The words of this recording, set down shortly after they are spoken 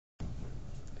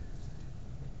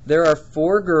there are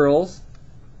 4 girls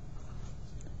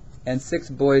and 6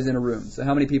 boys in a room. So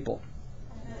how many people?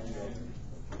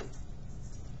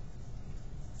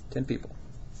 10 people.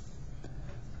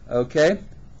 Okay.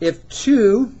 If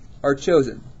 2 are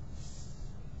chosen,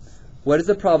 what is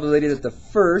the probability that the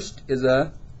first is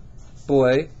a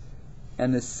boy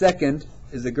and the second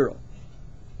is a girl?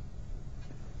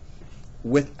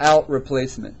 Without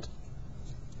replacement.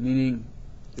 Meaning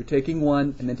you're taking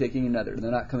one and then taking another, and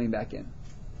they're not coming back in.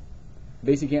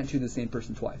 Basically, you can't choose the same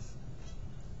person twice.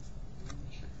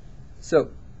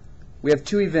 So, we have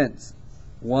 2 events.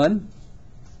 One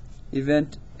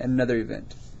event and another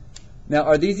event. Now,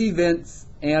 are these events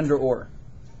and or?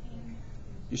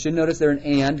 You should notice they're an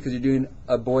and because you're doing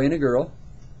a boy and a girl.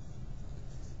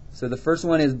 So the first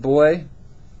one is boy.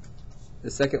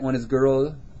 The second one is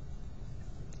girl.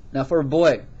 Now for a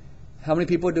boy, how many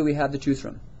people do we have to choose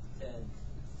from? 10.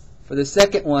 For the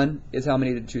second one is how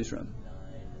many to choose from? 9.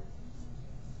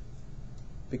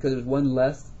 Because there's one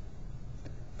less.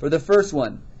 For the first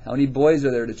one, how many boys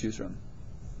are there to choose from?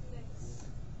 6.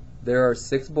 There are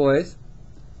 6 boys.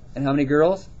 And how many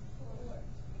girls? 4.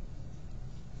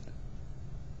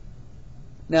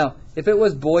 Now, if it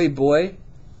was boy, boy,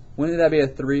 wouldn't that be a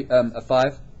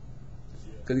 5?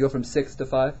 Could you go from 6 to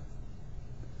 5?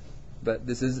 But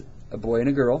this is a boy and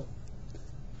a girl.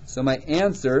 So my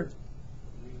answer,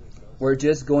 we're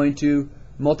just going to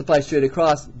multiply straight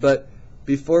across. But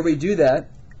before we do that,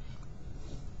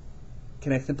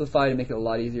 can I simplify to make it a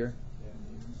lot easier?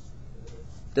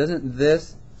 Doesn't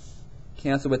this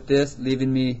cancel with this,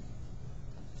 leaving me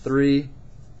 3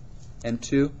 and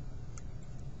 2?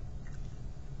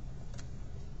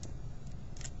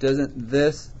 Doesn't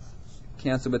this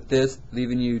cancel with this,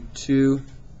 leaving you 2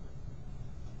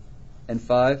 and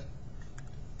 5?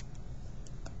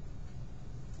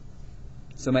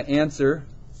 So my answer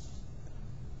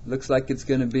looks like it's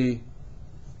going to be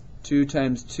 2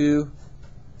 times 2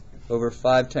 over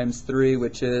 5 times 3,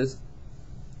 which is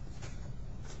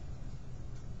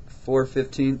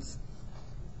 4/15.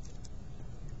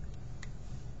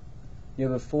 You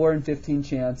have a 4 in 15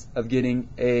 chance of getting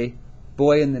a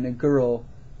boy and then a girl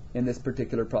in this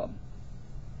particular problem.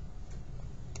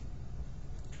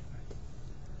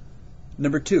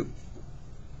 Number 2.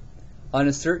 On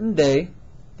a certain day,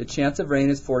 the chance of rain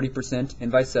is 40% in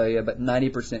Visalia, but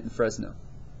 90% in Fresno.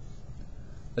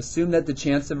 Assume that the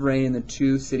chance of rain in the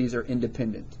 2 cities are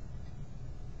independent.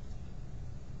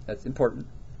 That's important.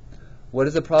 What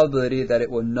is the probability that it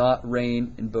will not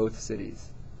rain in both cities?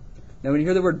 Now, when you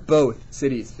hear the word both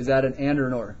cities, is that an and or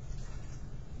an or?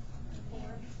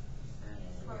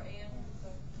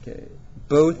 Okay,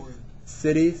 both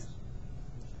cities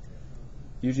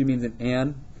usually means an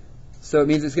and. So it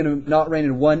means it's going to not rain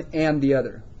in one and the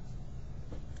other.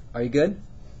 Are you good?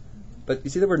 But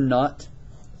you see the word not?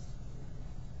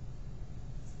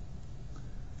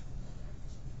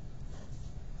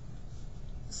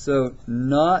 So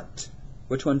not,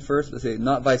 which one first? Let's see,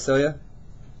 not Visalia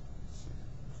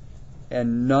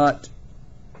and not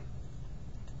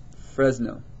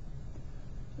Fresno.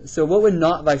 So what would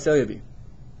not Visalia be?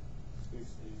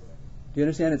 Do you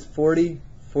understand? It's 40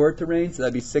 for it to rain, so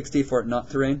that'd be 60 for it not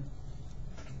to rain.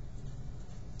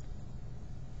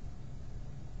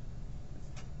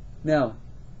 Now, are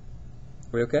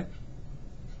we okay?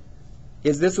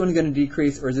 Is this one going to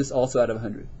decrease, or is this also out of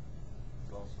 100?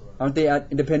 Aren't they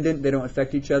independent? They don't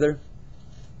affect each other?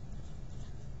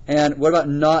 And what about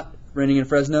not raining in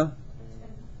Fresno?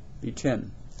 Be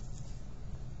 10.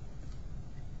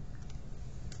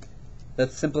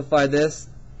 Let's simplify this.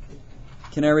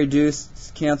 Can I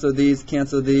reduce, cancel these,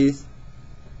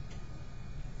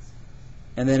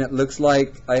 and then it looks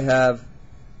like I have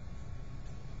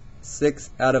 6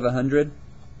 out of 100.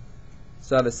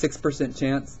 So I have a 6%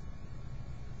 chance,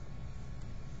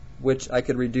 which I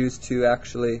could reduce to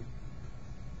actually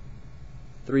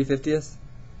 3/50.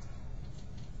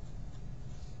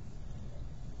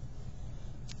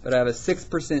 But I have a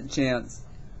 6% chance,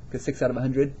 because 6 out of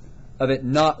 100, of it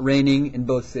not raining in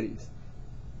both cities.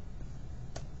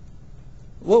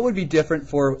 What would be different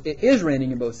for it is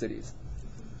raining in both cities?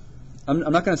 I'm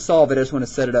not going to solve it, I just want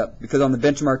to set it up. Because on the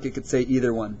benchmark it could say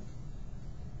either one.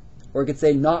 Or it could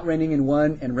say not raining in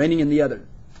one and raining in the other.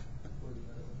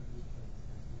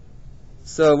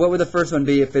 So what would the first one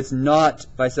be if it's not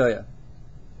Visalia?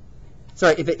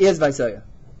 Sorry, if it is Visalia.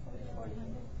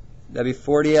 That'd be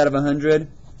 40 out of 100.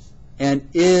 And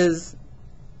is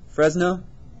Fresno?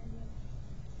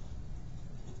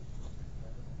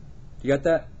 You got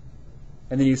that?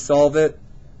 And then you solve it,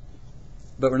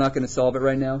 but we're not going to solve it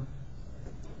right now.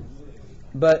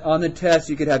 But on the test,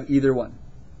 you could have either one.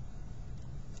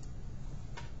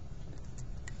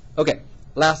 Okay,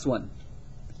 last one.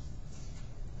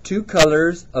 2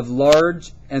 colors of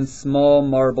large and small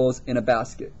marbles in a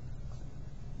basket.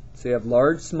 So you have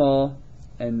large, small,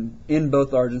 and in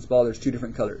both large and small there's 2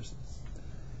 different colors.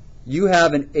 You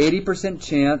have an 80%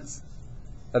 chance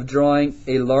of drawing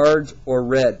a large or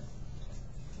red.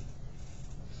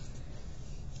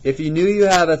 If you knew you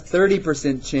have a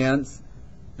 30% chance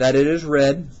that it is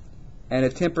red and a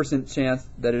 10% chance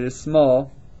that it is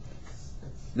small,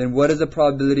 then what is the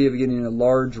probability of getting a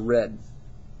large red?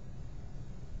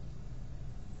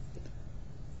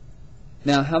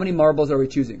 Now, how many marbles are we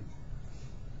choosing?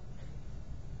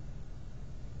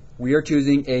 We are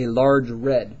choosing a large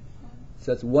red.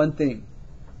 So that's one thing.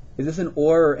 Is this an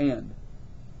or and?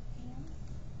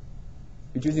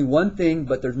 You're choosing one thing,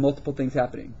 but there's multiple things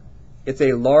happening. It's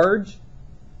a large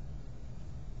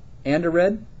and a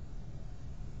red.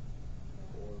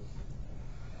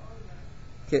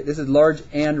 Okay, this is large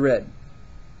and red.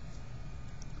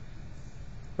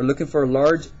 We're looking for a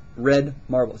large red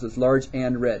marble, so it's large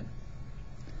and red.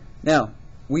 Now,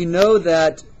 we know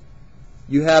that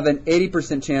you have an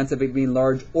 80% chance of it being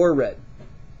large or red.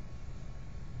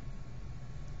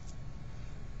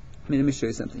 Let me show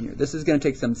you something here. This is going to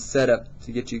take some setup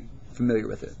to get you familiar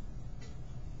with it.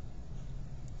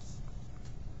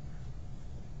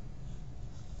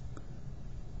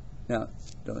 Now,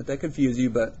 don't let that confuse you,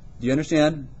 but do you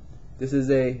understand? This is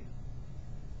a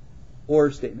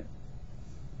or statement.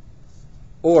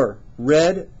 Or,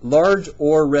 red, large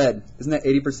or red. Isn't that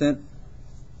 80%?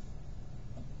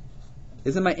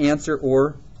 Isn't my answer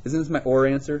or? Isn't this my or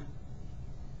answer?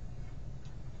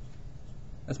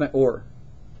 That's my or.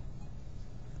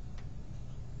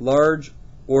 Large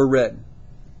or red.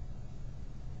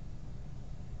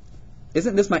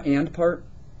 Isn't this my and part?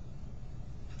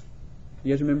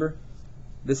 You guys remember?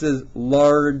 This is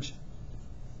large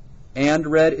and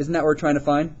red. Isn't that what we're trying to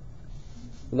find?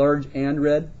 Large and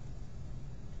red.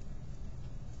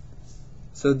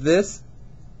 So this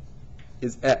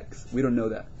is X. We don't know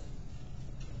that.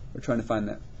 We're trying to find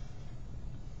that.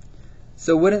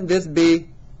 So wouldn't this be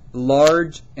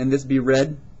large and this be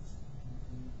red?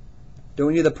 Don't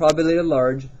we need the probability of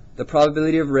large, the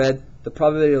probability of red, the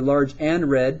probability of large and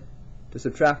red to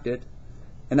subtract it,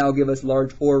 and that will give us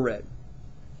large or red.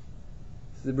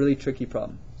 This is a really tricky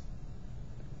problem.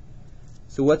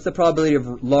 So what's the probability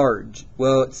of large?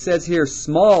 Well, it says here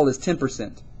small is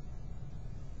 10%.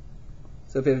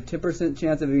 So if you have a 10%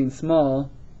 chance of it being small,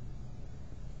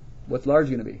 what's large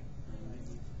going to be?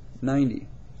 90.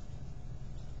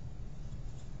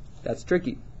 That's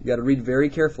tricky. You got to read very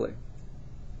carefully.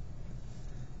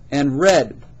 And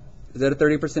red, is that a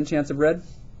 30% chance of red?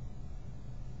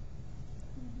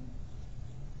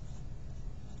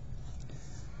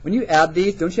 When you add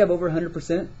these, don't you have over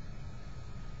 100%?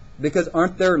 Because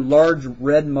aren't there large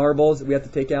red marbles that we have to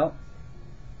take out?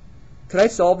 Could I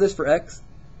solve this for X?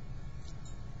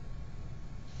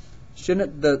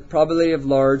 Shouldn't the probability of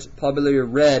large, probability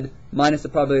of red, minus the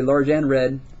probability of large and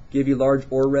red, give you large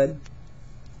or red?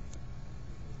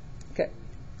 Okay.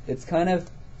 It's kind of,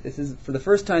 this is, for the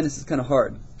first time, this is kind of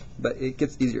hard, but it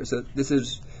gets easier. So this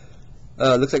is,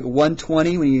 looks like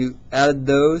 120 when you add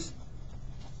those,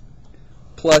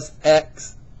 plus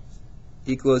X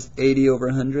equals 80 over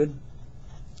 100.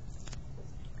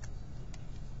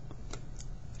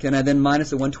 Can I then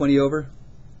minus the 120 over?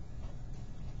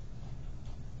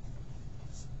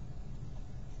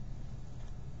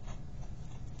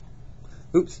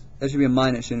 Oops, that should be a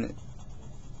minus, shouldn't it?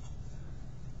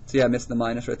 See, I missed the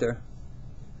minus right there.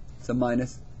 It's a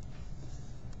minus.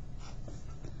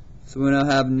 So we now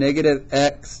have negative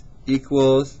X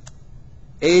equals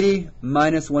 80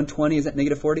 minus 120. Is that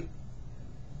negative 40?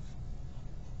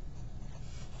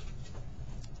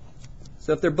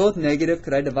 So if they're both negative,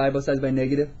 could I divide both sides by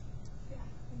negative?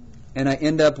 And I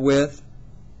end up with,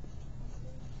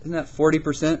 isn't that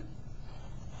 40%?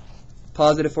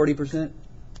 Positive 40%?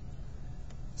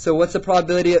 So what's the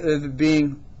probability of it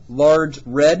being large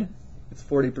red? It's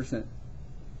 40%.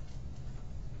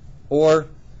 Or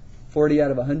 40 out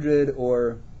of 100,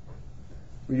 or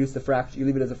reduce the fraction, you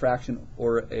leave it as a fraction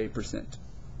or a percent.